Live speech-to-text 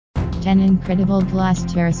10 incredible glass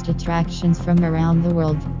terraced attractions from around the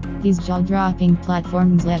world. These jaw-dropping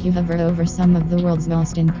platforms let you hover over some of the world's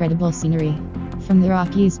most incredible scenery. From the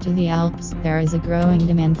Rockies to the Alps, there is a growing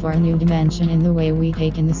demand for a new dimension in the way we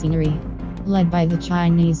take in the scenery. Led by the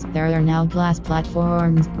Chinese, there are now glass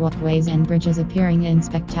platforms, walkways and bridges appearing in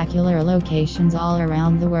spectacular locations all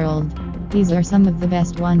around the world. These are some of the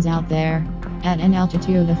best ones out there. At an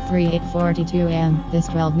altitude of 3842 m, this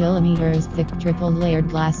 12mm thick triple-layered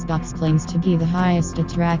glass box claims to be the highest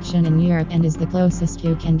attraction in Europe and is the closest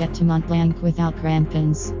you can get to Mont Blanc without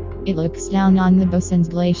crampons. It looks down on the Bossons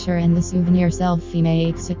Glacier and the souvenir selfie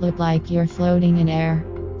makes it look like you're floating in air.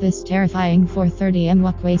 This terrifying 430m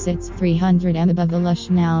walkway sits 300m above the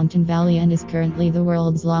lush mountain valley and is currently the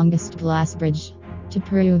world's longest glass bridge. To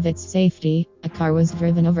prove its safety, a car was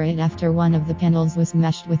driven over it after one of the panels was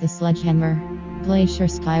smashed with a sledgehammer. Glacier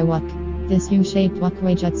Skywalk. This U-shaped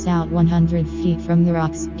walkway juts out 100 feet from the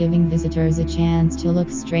rocks, giving visitors a chance to look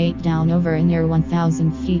straight down over a near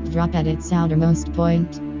 1,000 feet drop at its outermost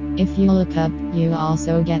point. If you look up, you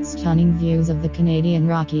also get stunning views of the Canadian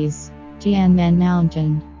Rockies. Tianmen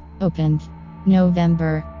Mountain. Opened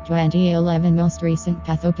November 2011. Most recent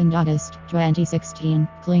path opened August 2016.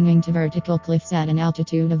 Clinging to vertical cliffs at an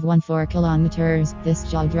altitude of 14 kilometers,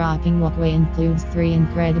 this jaw-dropping walkway includes 3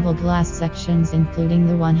 incredible glass sections, including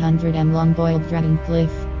the 100m long Boiled Dragon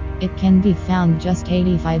Cliff. It can be found just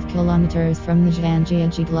 85 kilometers from the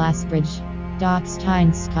Zhangjiajie Glass Bridge.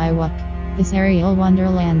 Dachstein Skywalk. This aerial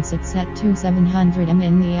wonderland sits at 2700m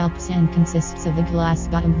in the Alps and consists of a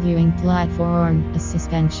glass-bottom viewing platform, a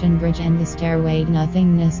suspension bridge and the stairway to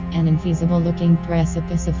nothingness. An infeasible-looking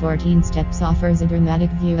precipice of 14 steps offers a dramatic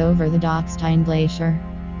view over the Dachstein Glacier.